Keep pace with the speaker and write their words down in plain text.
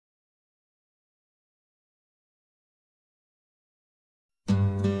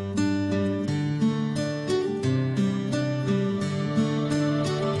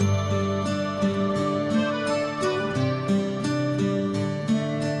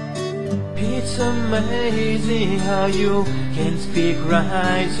It's amazing how you can speak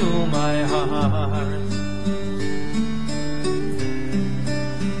right to my heart.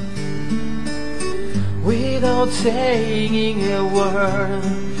 Without saying a word,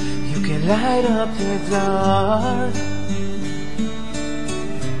 you can light up the dark.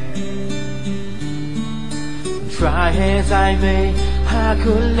 Try as I may, I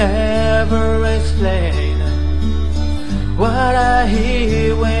could never explain what I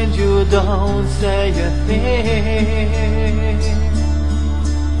hear when you don't say a thing.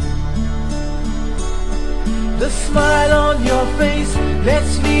 The smile on your face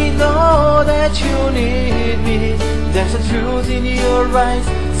lets me know that you need me. There's a truth in your eyes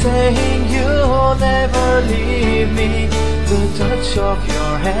saying you'll never leave me. The touch of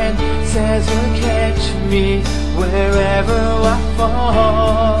your hand says you'll catch me wherever I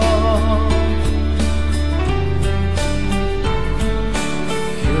fall.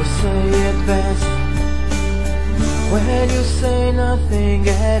 You say it best when you say nothing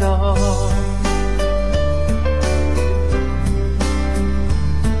at all.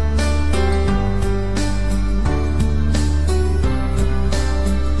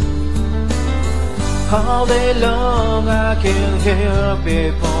 All day long I can hear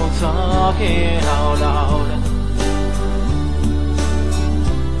people talking out loud.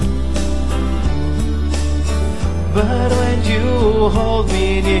 But when you hold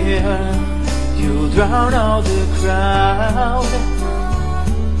me near, you drown out the crowd.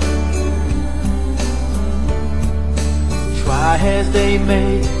 Try as they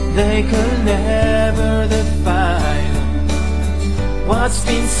may, they could never define what's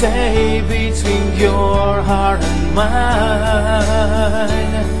been said between your heart and mine.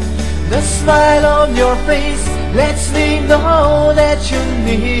 The smile on your face lets me know that you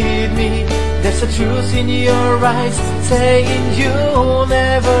need me. There's a truth in your eyes saying you'll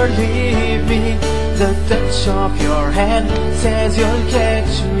never leave me. The touch of your hand says you'll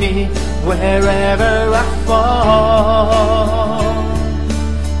catch me wherever I fall.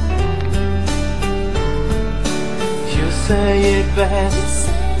 You say it best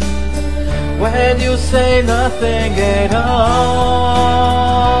when you say nothing at all.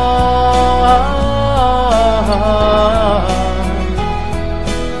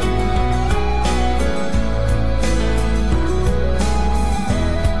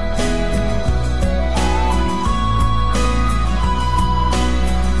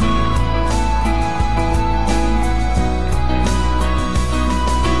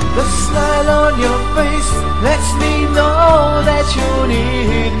 The smile on your face lets me know that you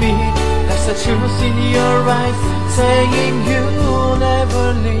need me. There's a truth in your eyes saying you'll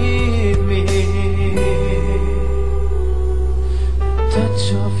never leave me. Touch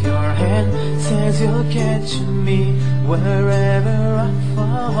of your hand says you'll catch me wherever I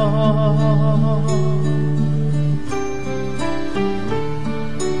fall.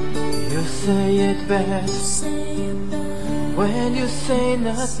 You say it best when you say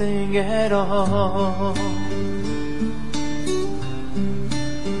nothing at all.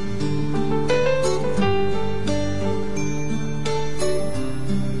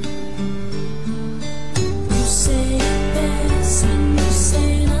 You say it best when you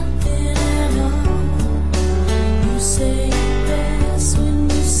say nothing at all. You say it best when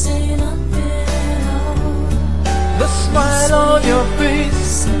you say nothing at all. The smile on your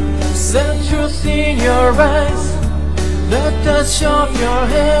face, the truth in your eyes, the touch of your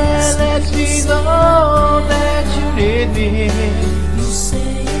hand lets me know that you need me. You say